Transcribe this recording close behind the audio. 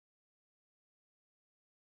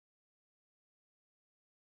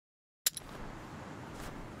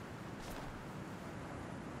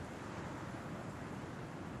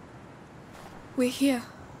We're here.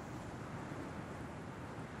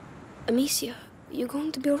 Amicia, you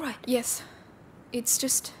going to be alright? Yes. It's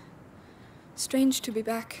just strange to be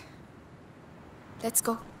back. Let's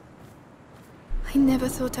go. I never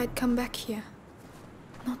thought I'd come back here.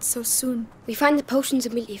 Not so soon. We find the potions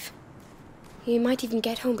and we leave. You might even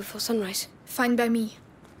get home before sunrise. Fine by me.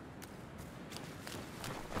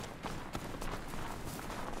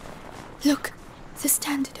 Look, the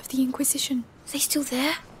standard of the Inquisition. Are they still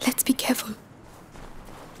there? Let's be careful.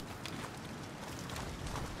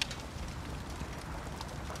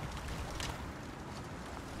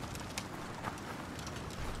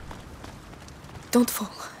 Don't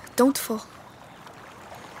fall. Don't fall.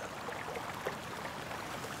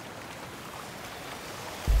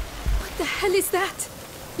 What the hell is that?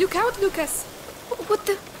 Look out, Lucas!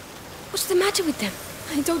 What's the matter with them?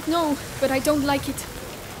 I don't know, but I don't like it.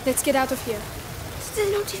 Let's get out of here.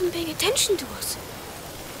 They're not even paying attention to us.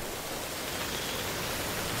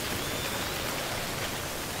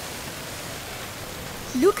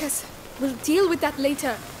 Lucas, we'll deal with that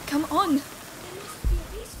later. Come on.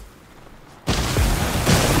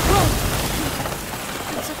 Whoa!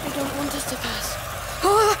 Looks like they don't want us to pass.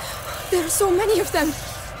 Oh, there are so many of them.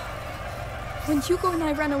 When Hugo and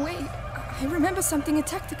I ran away, I remember something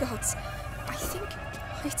attacked the guards. I think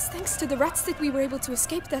it's thanks to the rats that we were able to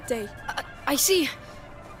escape that day. I see.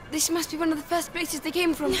 This must be one of the first places they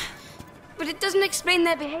came from. But it doesn't explain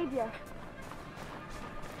their behavior.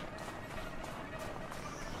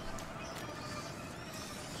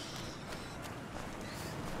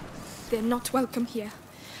 They're not welcome here.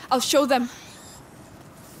 I'll show them.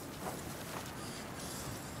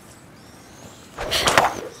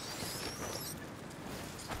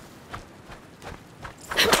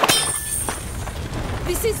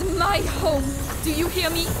 This is my home. Do you hear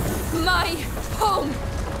me? My home.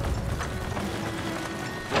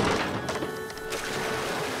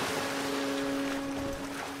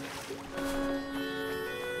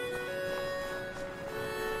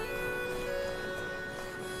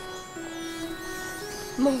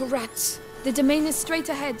 More rats. The domain is straight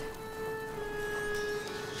ahead.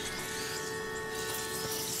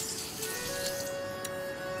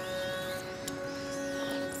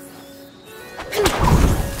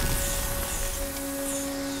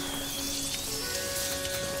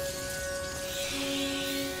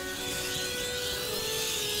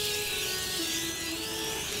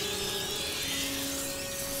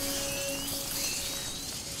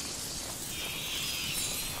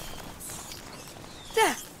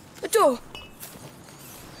 There! A door!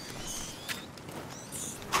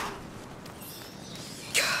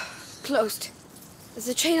 Closed. There's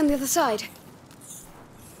a chain on the other side.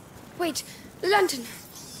 Wait, the lantern.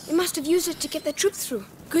 They must have used it to get their troops through.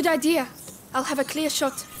 Good idea. I'll have a clear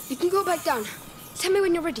shot. You can go back down. Tell me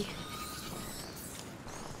when you're ready.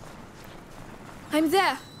 I'm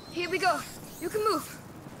there. Here we go. You can move.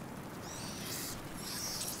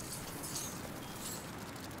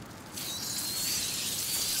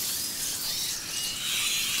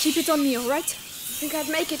 Keep it on me, all right? I think I'd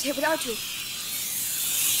make it here without you.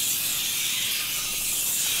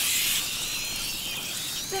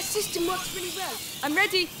 Their system works really well. I'm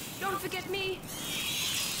ready. Don't forget me.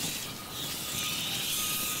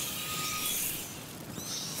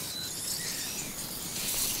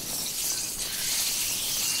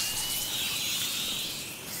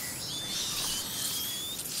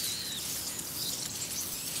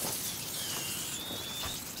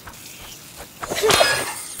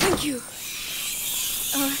 Thank you.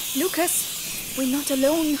 Lucas, we're not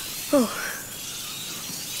alone. Oh.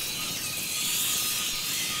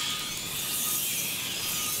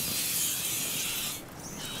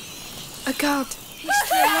 A guard. He's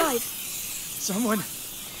still alive. Someone,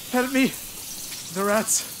 help me. The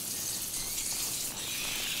rats.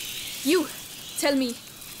 You, tell me,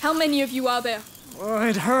 how many of you are there? Oh,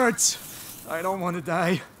 it hurts. I don't want to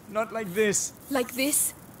die. Not like this. Like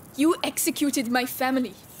this? You executed my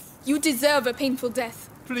family. You deserve a painful death.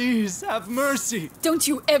 Please, have mercy. Don't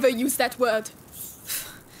you ever use that word.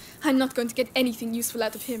 I'm not going to get anything useful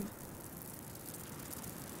out of him.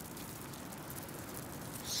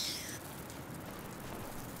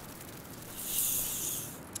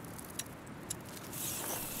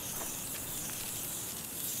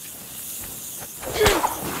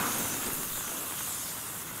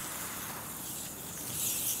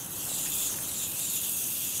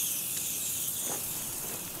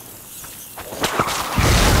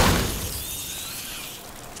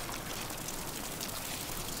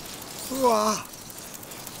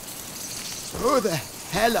 Who the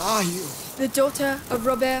hell are you? The daughter of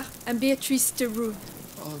Robert and Beatrice de Rune.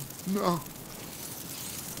 Oh, no.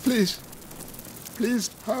 Please,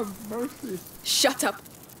 Please have mercy. Shut up.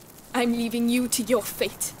 I'm leaving you to your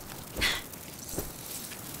fate.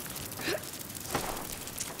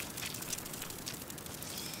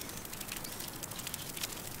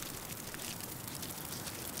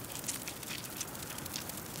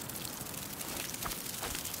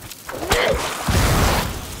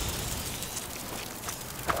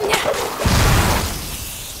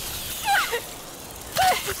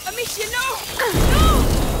 Amicia, no! No!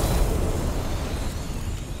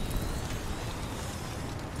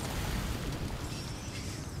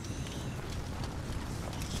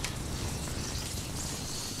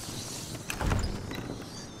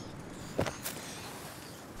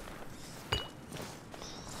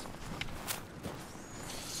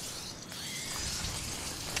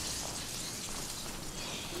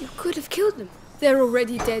 You could have killed them. They're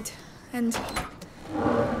already dead, and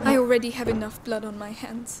I already have enough blood on my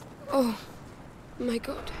hands. Oh, my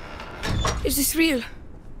God. Is this real?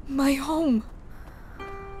 My home.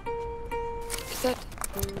 Is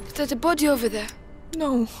that a body over there?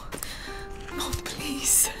 No. No,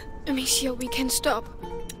 please. Amicia, we can stop.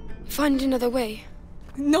 Find another way.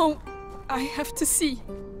 No, I have to see.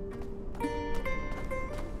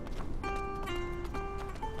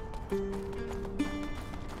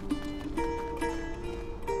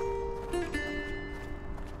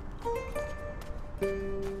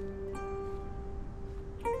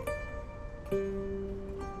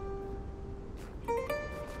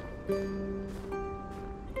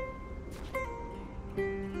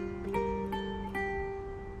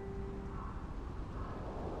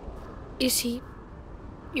 Is he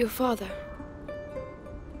your father?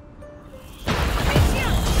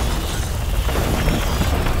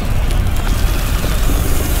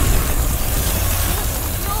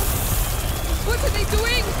 What are they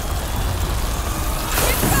doing?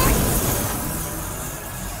 Get back!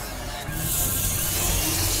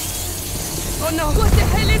 Oh no! What the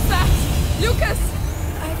hell is that? Lucas!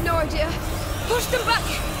 I have no idea. Push them back!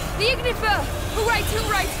 The ignifer! All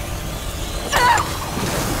right. Ah!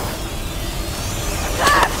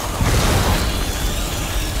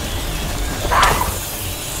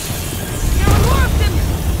 There are more of them!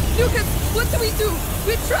 Lucas, what do we do?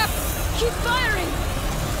 We're trapped! Keep firing!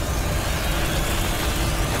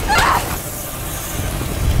 Ah!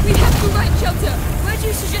 We have to find shelter! Where do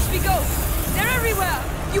you suggest we go? They're everywhere!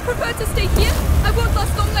 You prefer to stay here? I won't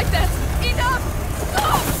last long like that! Enough!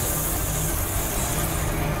 Stop!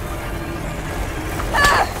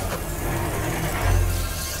 Ah!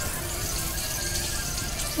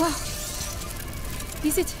 Wow.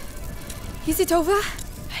 Is it over?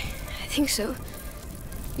 I think so.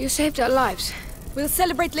 You saved our lives. We'll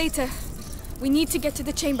celebrate later. We need to get to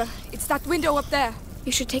the chamber. It's that window up there.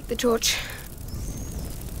 You should take the torch.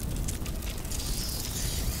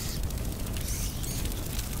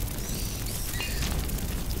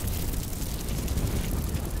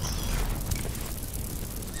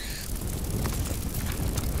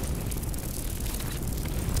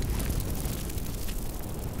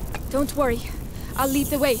 Don't worry. I'll lead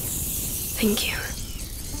the way. Thank you.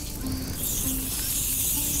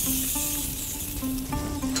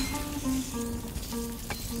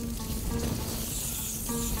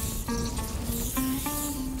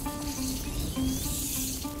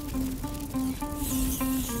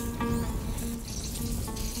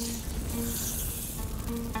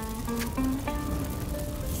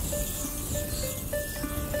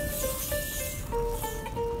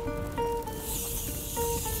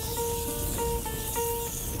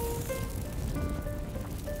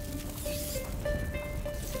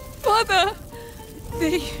 Father!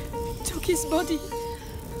 They took his body.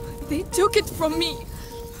 They took it from me.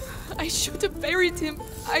 I should have buried him.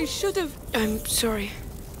 I should have... I'm sorry.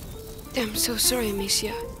 I'm so sorry,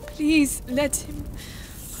 Amicia. Please let him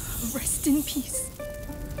rest in peace.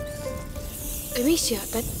 Amicia,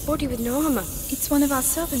 that body with no armor. It's one of our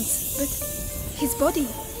servants, but his body...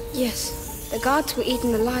 Yes, the guards were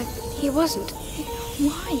eaten alive. He wasn't.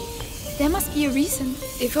 Why? There must be a reason.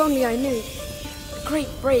 If only I knew. The Great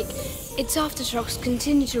Break. Its aftershocks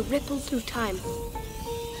continue to ripple through time.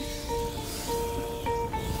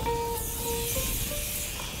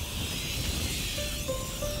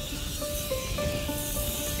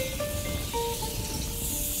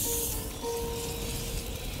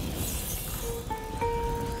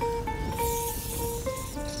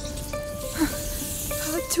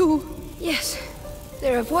 Her too. Yes,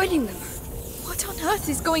 they're avoiding them. What on earth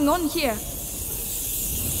is going on here?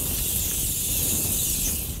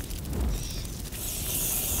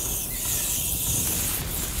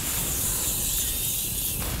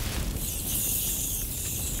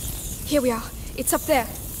 Here we are. It's up there.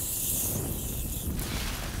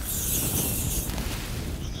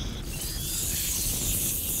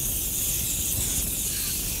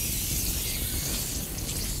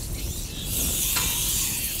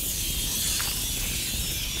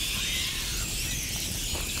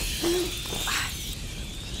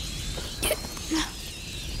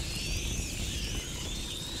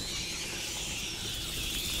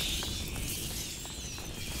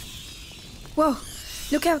 Whoa,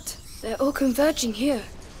 look out. They're all converging here.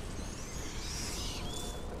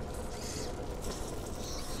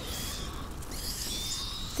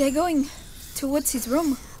 They're going towards his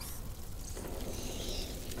room.